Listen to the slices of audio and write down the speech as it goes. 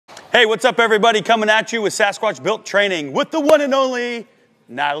Hey, what's up, everybody? Coming at you with Sasquatch Built Training with the one and only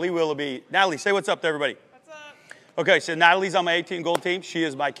Natalie Willoughby. Natalie, say what's up to everybody. What's up? Okay, so Natalie's on my 18 gold team. She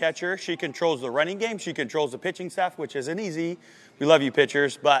is my catcher. She controls the running game. She controls the pitching staff, which isn't easy. We love you,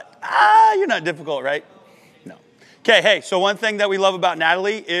 pitchers, but you're not difficult, right? No. Okay, hey, so one thing that we love about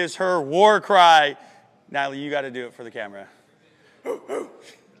Natalie is her war cry. Natalie, you got to do it for the camera.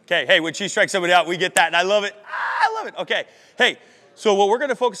 Okay, hey, when she strikes somebody out, we get that, and I love it. I love it. Okay, hey. So what we're going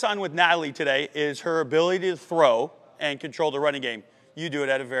to focus on with Natalie today is her ability to throw and control the running game. You do it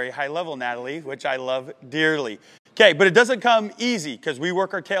at a very high level, Natalie, which I love dearly. Okay, but it doesn't come easy because we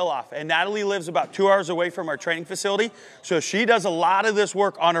work our tail off. And Natalie lives about 2 hours away from our training facility. So she does a lot of this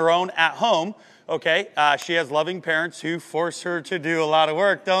work on her own at home. Okay, she has loving parents who force her to do a lot of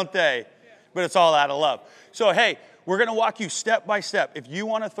work, don't they? Yeah. But it's all out of love. So hey, we're going to walk you step by step. If you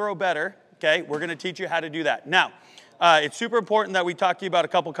want to throw better, okay, we're going to teach you how to do that. Now, it's super important that we talk to you about a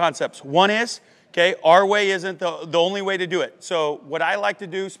couple concepts. One is, okay, our way isn't the only way to do it. So what I like to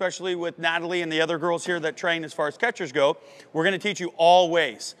do, especially with Natalie and the other girls here that train as far as catchers go, we're going to teach you all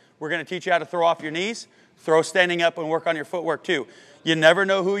ways. We're going to teach you how to throw off your knees, throw standing up, and work on your footwork too. You never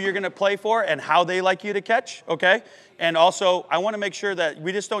know who you're going to play for and how they like you to catch, okay? And also, I want to make sure that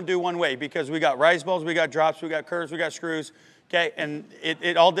we just don't do one way because we got rise balls, we got drops, we got curves, we got screws, okay? And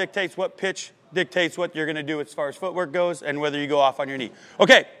it all dictates what pitch dictates what you're going to do as far as footwork goes and whether you go off on your knee.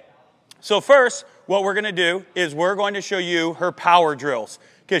 Okay, so first, what we're going to do is we're going to show you her power drills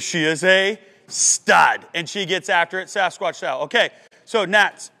because she is a stud and she gets after it Sasquatch style. Okay, so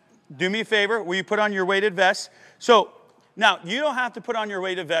Nats, do me a favor. Will you put on your weighted vest? So now, you don't have to put on your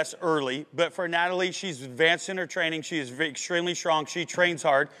weighted vest early, but for Natalie, she's advanced in her training. She is extremely strong. She trains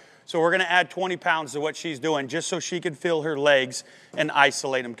hard. So we're going to add 20 pounds to what she's doing just so she can feel her legs and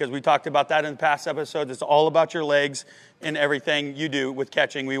isolate them because we talked about that in the past episodes. It's all about your legs and everything you do with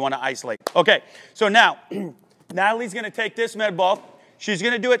catching. We want to isolate. Okay, so now Natalie's going to take this med ball. She's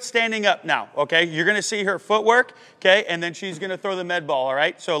going to do it standing up now, okay? You're going to see her footwork, okay? And then she's going to throw the med ball, all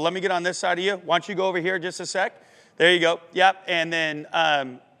right? So let me get on this side of you. Why don't you go over here just a sec? There you go. Yep, and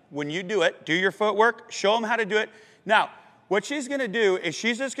then when you do it, do your footwork. Show them how to do it. Now, what she's going to do is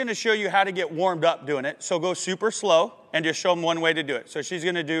she's just going to show you how to get warmed up doing it. So go super slow and just show them one way to do it. So she's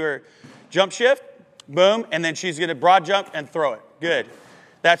going to do her jump shift, boom, and then she's going to broad jump and throw it. Good.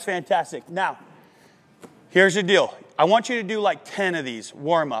 That's fantastic. Now, here's the deal. I want you to do like 10 of these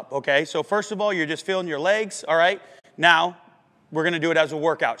warm up, okay? So first of all, you're just feeling your legs, all right? Now, we're going to do it as a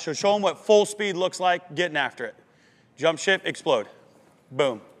workout. So show them what full speed looks like, getting after it. Jump shift, explode.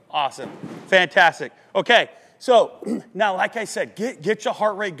 Boom. Awesome. Fantastic. Okay. So now, like I said, get your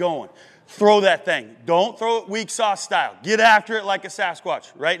heart rate going. Throw that thing. Don't throw it weak sauce style. Get after it like a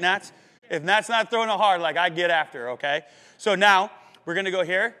Sasquatch. Right, Nats? If Nats not throwing it hard, like I get after, okay? So now, we're going to go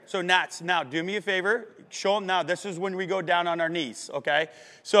here. So Nats, now do me a favor. Show them now. This is when we go down on our knees, okay?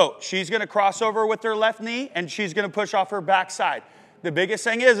 So she's going to cross over with her left knee, and she's going to push off her back side. The biggest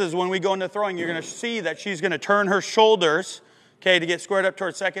thing is when we go into throwing, you're going to see that she's going to turn her shoulders, okay, to get squared up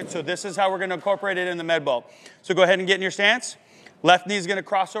towards second. So this is how we're going to incorporate it in the med ball. So go ahead and get in your stance. Left knee is going to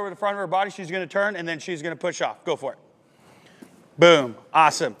cross over the front of her body. She's going to turn, and then she's going to push off. Go for it. Boom.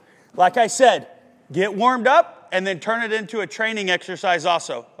 Awesome. Like I said, get warmed up, and then turn it into a training exercise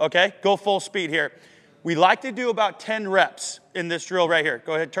also, okay? Go full speed here. We like to do about 10 reps in this drill right here.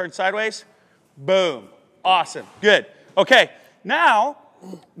 Go ahead, turn sideways. Boom. Awesome. Good. Okay. Now,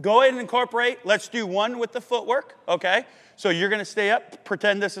 go ahead and incorporate. Let's do one with the footwork, okay? So you're going to stay up,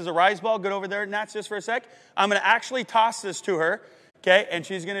 pretend this is a rise ball. Get over there, Nats, just for a sec. I'm going to actually toss this to her, okay? And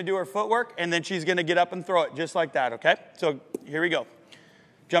she's going to do her footwork, and then she's going to get up and throw it just like that, okay? So here we go.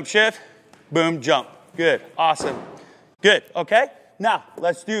 Jump shift, boom, jump. Good, awesome. Good, okay? Now,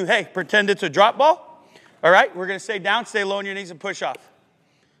 let's do, hey, pretend it's a drop ball. All right, we're going to stay down, stay low on your knees, and push off.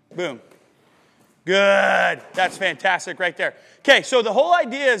 Boom. Good. That's fantastic right there. Okay, so the whole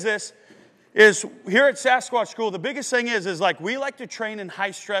idea is this, is here at Sasquatch School, the biggest thing is like we like to train in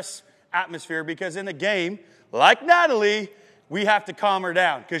high-stress atmosphere because in the game, like Natalie, we have to calm her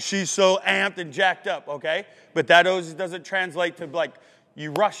down because she's so amped and jacked up, okay? But that always doesn't translate to like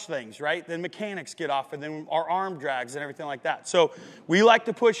you rush things, right? Then mechanics get off and then our arm drags and everything like that. So we like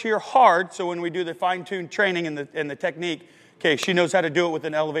to push here hard so when we do the fine-tuned training and the technique, okay, she knows how to do it with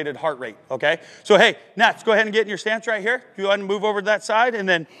an elevated heart rate, okay? So, hey, Nats, go ahead and get in your stance right here. Go ahead and move over to that side, and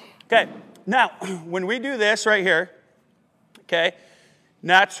then, okay. Now, when we do this right here, okay,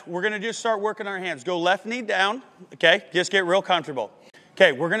 Nats, we're going to just start working our hands. Go left knee down, okay? Just get real comfortable.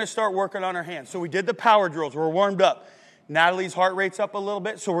 Okay, we're going to start working on our hands. So we did the power drills. We're warmed up. Natalie's heart rate's up a little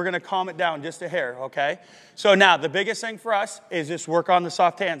bit, so we're going to calm it down just a hair, okay? So now, the biggest thing for us is just work on the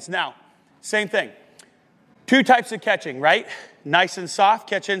soft hands. Now, same thing. 2 types of catching, right? Nice and soft,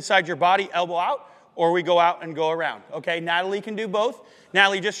 catch inside your body, elbow out, or we go out and go around, okay? Natalie can do both.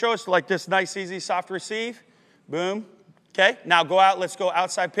 Natalie, just show us like this nice, easy, soft receive. Boom. Okay, now go out. Let's go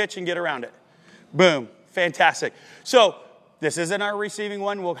outside pitch and get around it. Boom. Fantastic. So this isn't our receiving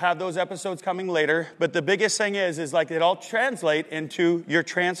one. We'll have those episodes coming later. But the biggest thing is like it all translate into your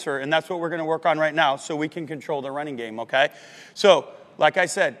transfer. And that's what we're going to work on right now so we can control the running game, okay? So like I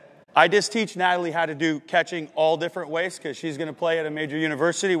said, I just teach Natalie how to do catching all different ways because she's going to play at a major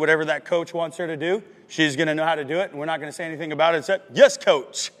university. Whatever that coach wants her to do, she's going to know how to do it. And we're not going to say anything about it except, yes,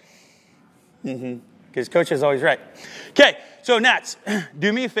 coach. Because coach is always right. Okay, so Nats,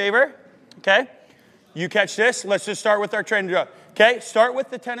 do me a favor, okay? You catch this. Let's just start with our training drill. Okay, start with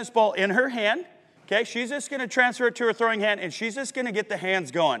the tennis ball in her hand. Okay, she's just going to transfer it to her throwing hand, and she's just going to get the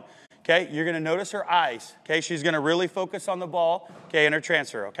hands going. Okay, you're going to notice her eyes. Okay, she's going to really focus on the ball, okay, in her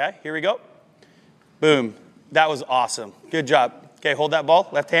transfer, okay? Here we go. Boom. That was awesome. Good job. Okay, hold that ball,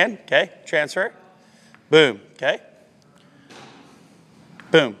 left hand. Okay, transfer. Boom. Okay.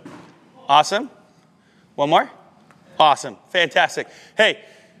 Boom. Awesome. One more. Awesome. Fantastic. Hey,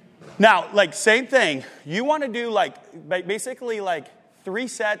 now, like, same thing. You want to do, like, basically, like, 3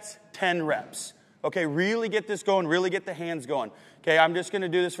 sets, 10 reps. Okay, really get this going. Really get the hands going. Okay, I'm just going to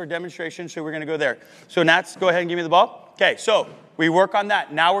do this for demonstration, so we're going to go there. So, Nats, go ahead and give me the ball. Okay, so we work on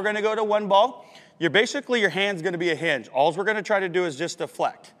that. Now we're going to go to 1 ball. Your hand's going to be a hinge. All we're going to try to do is just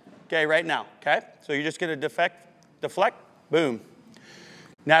deflect. Okay, right now. Okay, so you're just going to deflect. Boom.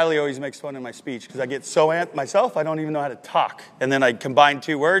 Natalie always makes fun of my speech because I get so amped myself, I don't even know how to talk. And then I combine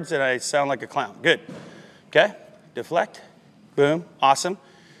 2 words and I sound like a clown. Good. Okay. Deflect. Boom. Awesome.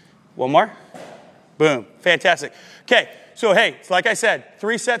 One more. Boom. Fantastic. Okay. So, hey, like I said,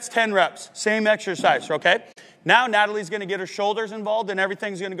 3 sets, 10 reps. Same exercise, okay? Now Natalie's going to get her shoulders involved and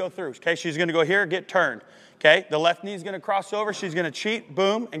everything's going to go through. Okay, she's going to go here, get turned. Okay, the left knee's going to cross over. She's going to cheat,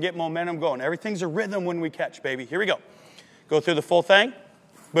 boom, and get momentum going. Everything's a rhythm when we catch, baby. Here we go. Go through the full thing.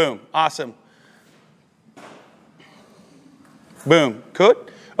 Boom. Awesome. Boom.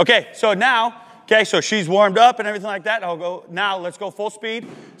 Good. Okay, so now, so she's warmed up and everything like that. I'll go, now let's go full speed.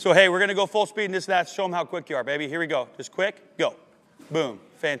 So, hey, we're going to go full speed and this, that. Show them how quick you are, baby. Here we go. Just quick. Go. Boom.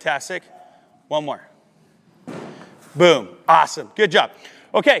 Fantastic. One more. Boom. Awesome. Good job.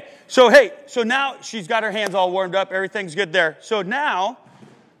 Okay, so, hey, so now she's got her hands all warmed up. Everything's good there. So now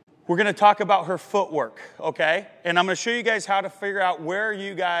we're going to talk about her footwork, okay? And I'm going to show you guys how to figure out where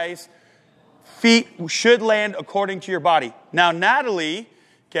you guys' feet should land according to your body. Now, Natalie,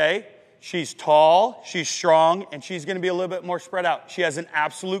 okay, she's tall, she's strong, and she's going to be a little bit more spread out. She has an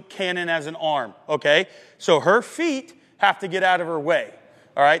absolute cannon as an arm, okay? So her feet have to get out of her way,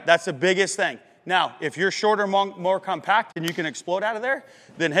 all right? That's the biggest thing. Now, if you're shorter, more compact, and you can explode out of there,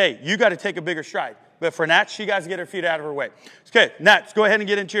 then, hey, you got to take a bigger stride. But for Nat, she got to get her feet out of her way. Okay, Nat, go ahead and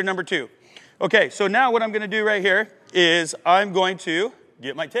get into your number 2. Okay, so now what I'm going to do right here is I'm going to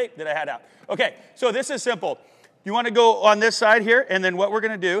get my tape that I had out. Okay, so this is simple. You want to go on this side here, and then what we're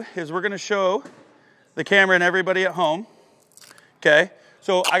going to do is we're going to show the camera and everybody at home. Okay,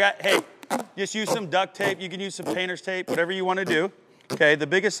 so just use some duct tape. You can use some painter's tape, whatever you want to do. Okay, the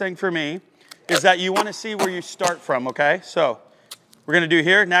biggest thing for me is that you want to see where you start from, okay? So we're going to do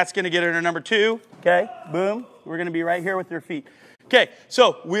here. Nat's going to get her number 2. Okay, boom. We're going to be right here with your feet. Okay,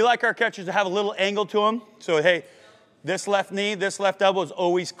 so we like our catchers to have a little angle to them. So, hey, this left knee, this left elbow is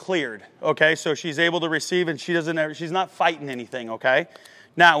always cleared. Okay, so she's able to receive and she's not fighting anything, okay?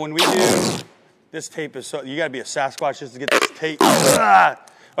 Now, when we do, this tape is you got to be a Sasquatch just to get this tape.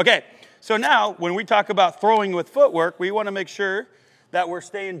 Okay, so now when we talk about throwing with footwork, we want to make sure that we're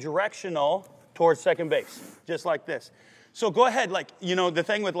staying directional towards second base, just like this. So go ahead, like, you know, the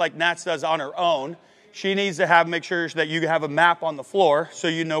thing with like Nats does on her own, she needs to make sure that you have a map on the floor so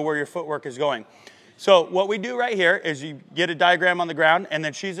you know where your footwork is going. So what we do right here is you get a diagram on the ground, and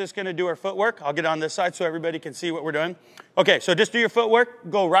then she's just going to do her footwork. I'll get on this side so everybody can see what we're doing. Okay, so just do your footwork.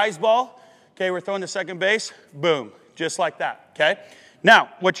 Go rise ball. Okay, we're throwing to second base. Boom, just like that, okay?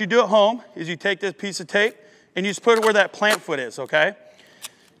 Now, what you do at home is you take this piece of tape, and you just put it where that plant foot is, okay?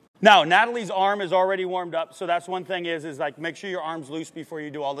 Now, Natalie's arm is already warmed up, so that's one thing is like make sure your arm's loose before you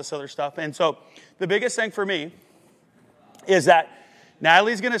do all this other stuff. And so the biggest thing for me is that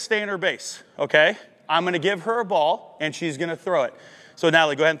Natalie's going to stay in her base, okay? I'm going to give her a ball, and she's going to throw it. So,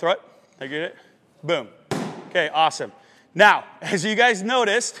 Natalie, go ahead and throw it. I get it. Boom. Okay, awesome. Now, as you guys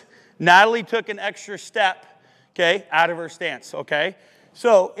noticed, Natalie took an extra step, okay, out of her stance, okay?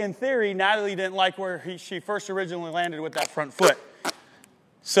 So in theory, Natalie didn't like where she first originally landed with that front foot.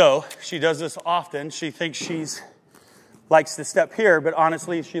 So she does this often. She thinks likes to step here, but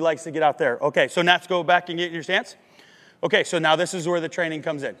honestly, she likes to get out there. Okay, so Nats, go back and get in your stance. Okay, so now this is where the training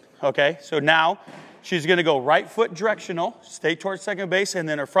comes in. Okay, so now she's going to go right foot directional, stay towards second base, and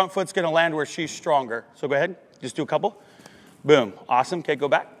then her front foot's going to land where she's stronger. So go ahead, just do a couple. Boom, awesome. Okay, go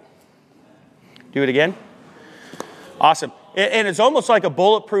back. Do it again. Awesome. And it's almost like a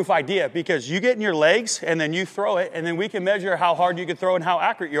bulletproof idea because you get in your legs and then you throw it, and then we can measure how hard you can throw and how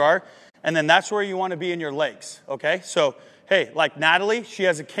accurate you are, and then that's where you want to be in your legs, okay? So, hey, like Natalie, she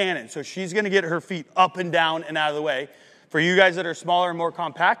has a cannon, so she's going to get her feet up and down and out of the way. For you guys that are smaller and more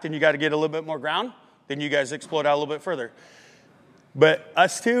compact and you got to get a little bit more ground, then you guys explode out a little bit further. But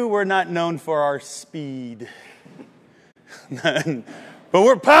us two, we're not known for our speed. But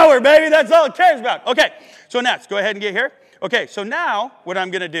we're power, baby. That's all it cares about. Okay, so Nats, go ahead and get here. Okay, so now what I'm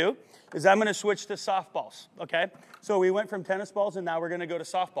going to do is I'm going to switch to softballs, okay? So we went from tennis balls, and now we're going to go to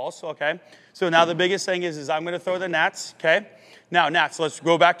softballs, okay? So now the biggest thing is I'm going to throw the Nats, okay? Now, Nats, let's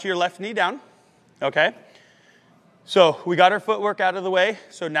go back to your left knee down, okay? So we got our footwork out of the way,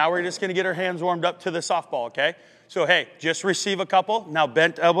 so now we're just going to get our hands warmed up to the softball, okay? So, hey, just receive a couple. Now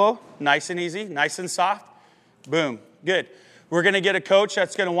bent elbow, nice and easy, nice and soft. Boom, good. We're going to get a coach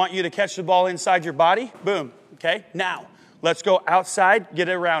that's going to want you to catch the ball inside your body. Boom, okay? Now, let's go outside, get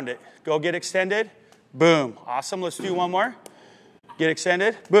around it. Go get extended. Boom. Awesome. Let's do one more. Get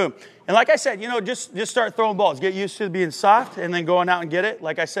extended. Boom. And like I said, just start throwing balls. Get used to being soft and then going out and get it.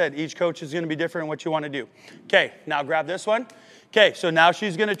 Like I said, each coach is going to be different in what you want to do. Okay, now grab this one. Okay, so now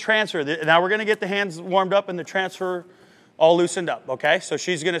she's going to transfer. Now we're going to get the hands warmed up and the transfer all loosened up. Okay, so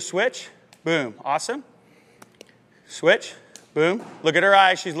she's going to switch. Boom. Awesome. Switch. Boom. Look at her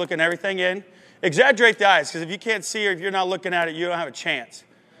eyes. She's looking everything in. Exaggerate the eyes, because if you can't see her, if you're not looking at it, you don't have a chance.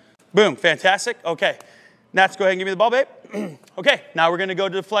 Boom. Fantastic. Okay. Nats, go ahead and give me the ball, babe. Okay. Now we're going to go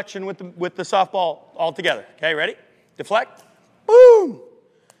to deflection with the softball all together. Okay, ready? Deflect. Boom.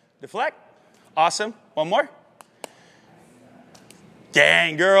 Deflect. Awesome. One more.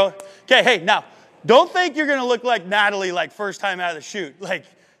 Dang, girl. Okay, hey, now, don't think you're going to look like Natalie like first time out of the chute. Like,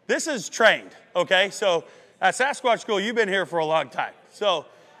 this is trained, okay? So at Sasquatch School, you've been here for a long time. So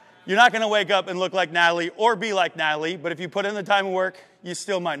you're not going to wake up and look like Natalie or be like Natalie, but if you put in the time and work, you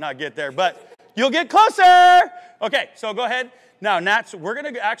still might not get there, but you'll get closer. Okay, so go ahead. Now, Nats, we're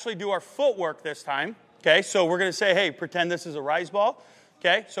going to actually do our footwork this time, okay? So we're going to say, hey, pretend this is a rise ball,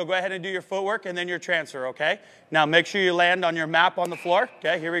 okay? So go ahead and do your footwork and then your transfer, okay? Now, make sure you land on your map on the floor,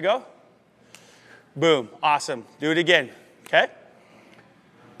 okay? Here we go. Boom, awesome. Do it again, okay?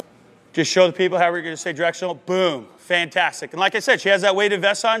 Just show the people how we're going to stay directional. Boom, fantastic. And like I said, she has that weighted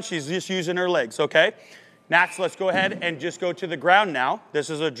vest on. She's just using her legs, okay? Nats, let's go ahead and just go to the ground now. This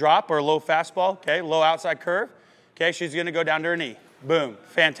is a drop or a low fastball, okay? Low outside curve. Okay, she's going to go down to her knee. Boom,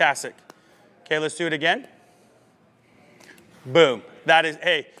 fantastic. Okay, let's do it again. Boom. That is,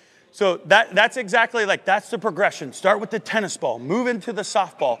 hey, so that's exactly like, that's the progression. Start with the tennis ball. Move into the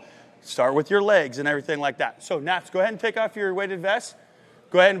softball. Start with your legs and everything like that. So, Nats, go ahead and take off your weighted vest.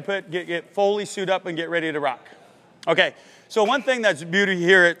 Go ahead and get fully suit up and get ready to rock. Okay, so one thing that's beauty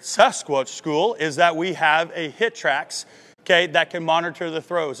here at Sasquatch School is that we have a hit tracks, okay, that can monitor the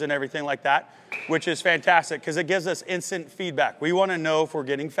throws and everything like that, which is fantastic because it gives us instant feedback. We want to know if we're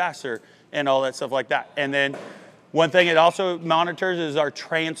getting faster and all that stuff like that. And then one thing it also monitors is our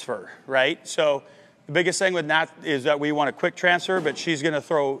transfer, right? So the biggest thing with Nat is that we want a quick transfer, but she's going to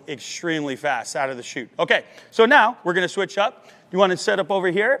throw extremely fast out of the chute. Okay, so now we're going to switch up. You want to set up over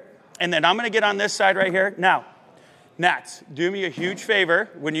here, and then I'm going to get on this side right here. Now, Nats, do me a huge favor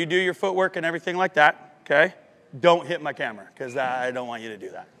when you do your footwork and everything like that, okay? Don't hit my camera because I don't want you to do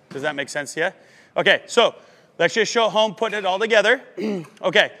that. Does that make sense to you? Okay, so let's just show home putting it all together.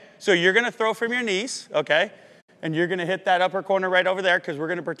 Okay, so you're going to throw from your knees, okay? And you're going to hit that upper corner right over there because we're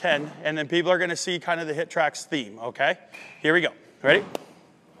going to pretend. And then people are going to see kind of the hit tracks theme, okay? Here we go. Ready?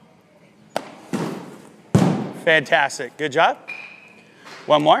 Fantastic. Good job.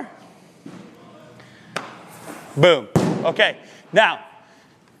 One more. Boom. Okay. Now,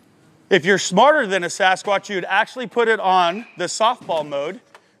 if you're smarter than a Sasquatch, you'd actually put it on the softball mode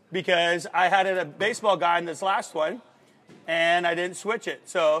because I had a baseball guy in this last one, and I didn't switch it.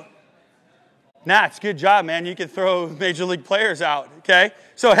 So, Nats, good job, man. You can throw major league players out, okay?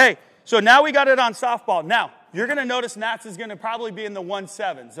 So, hey, so now we got it on softball. Now, you're going to notice Nats is going to probably be in the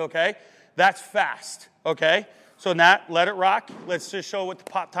 1.7s, okay? That's fast, okay? So, Nat, let it rock. Let's just show what the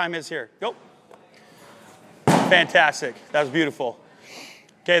pop time is here. Go. Fantastic. That was beautiful.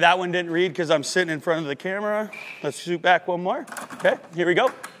 Okay, that one didn't read because I'm sitting in front of the camera. Let's shoot back one more. Okay, here we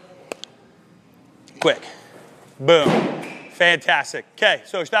go. Quick. Boom. Fantastic. Okay,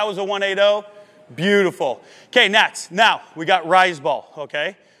 so that was a 180. Beautiful. Okay, next. Now, we got rise ball,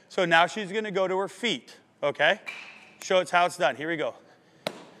 okay? So now she's going to go to her feet, okay? Show us how it's done. Here we go.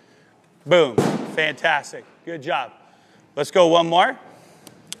 Boom. Fantastic. Good job. Let's go one more.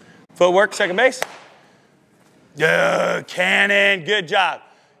 Footwork, second base. Yeah, cannon. Good job.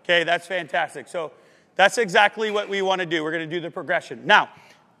 Okay, that's fantastic. So that's exactly what we want to do. We're going to do the progression. Now,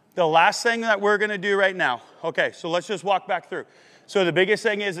 the last thing that we're going to do right now. Okay, so let's just walk back through. So the biggest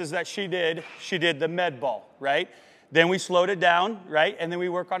thing is that she did the med ball, right? Then we slowed it down, right? And then we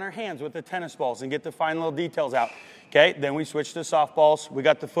work on our hands with the tennis balls and get the fine little details out. Okay, then we switched to softballs. We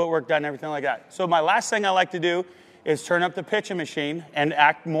got the footwork done, everything like that. So my last thing I like to do is turn up the pitching machine and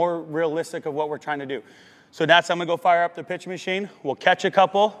act more realistic of what we're trying to do. So that's, I'm going to go fire up the pitching machine. We'll catch a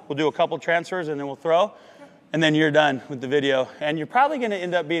couple. We'll do a couple transfers, and then we'll throw. And then you're done with the video. And you're probably going to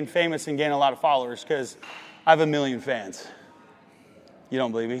end up being famous and gain a lot of followers because I have 1 million fans. You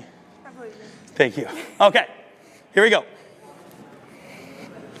don't believe me? I believe you. Thank you. Okay, here we go.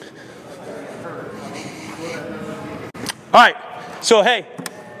 All right, so hey,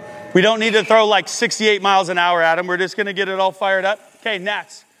 we don't need to throw like 68 miles an hour at them. We're just going to get it all fired up. Okay,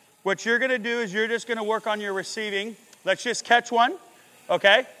 Nats, what you're going to do is you're just going to work on your receiving. Let's just catch one,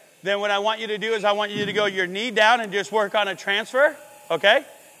 okay? Then what I want you to do is I want you to go your knee down and just work on a transfer, okay?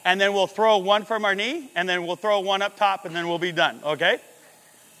 And then we'll throw one from our knee, and then we'll throw one up top, and then we'll be done, okay?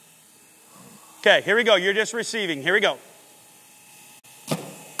 Okay, here we go. You're just receiving. Here we go.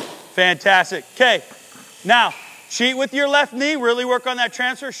 Fantastic. Okay, now, cheat with your left knee. Really work on that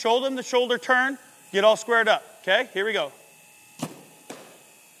transfer. Shoulder to shoulder turn. Get all squared up. Okay, here we go.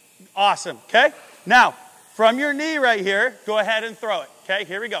 Awesome. Okay, now, from your knee right here, go ahead and throw it. Okay,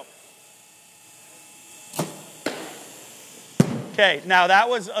 here we go. Okay, now that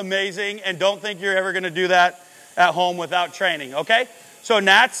was amazing, and don't think you're ever going to do that at home without training, okay? So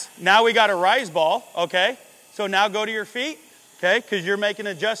Nats, now we got a rise ball, okay? So now go to your feet, okay? Because you're making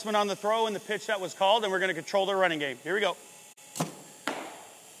an adjustment on the throw and the pitch that was called, and we're going to control the running game. Here we go.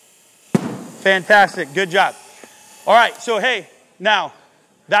 Fantastic, good job. All right, so hey, now,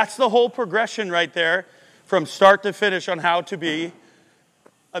 that's the whole progression right there from start to finish on how to be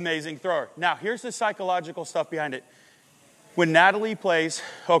amazing thrower. Now, here's the psychological stuff behind it. When Natalie plays,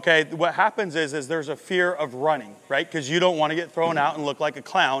 okay, what happens is there's a fear of running, right? Because you don't want to get thrown out and look like a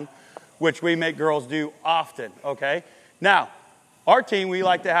clown, which we make girls do often, okay? Now, our team, we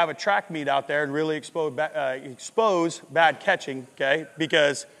like to have a track meet out there and really expose bad catching, okay?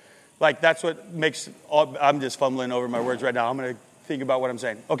 Because, like, that's what makes, I'm just fumbling over my words right now. I'm going to think about what I'm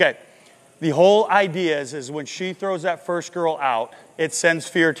saying. Okay, the whole idea is when she throws that first girl out, it sends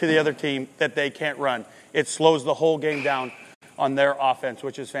fear to the other team that they can't run. It slows the whole game down on their offense,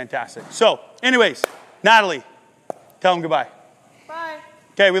 which is fantastic. So, anyways, Natalie, tell them goodbye. Bye.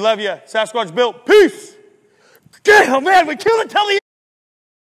 Okay, we love you. Sasquatch Built. Peace. Damn, man, we killed it. Tell the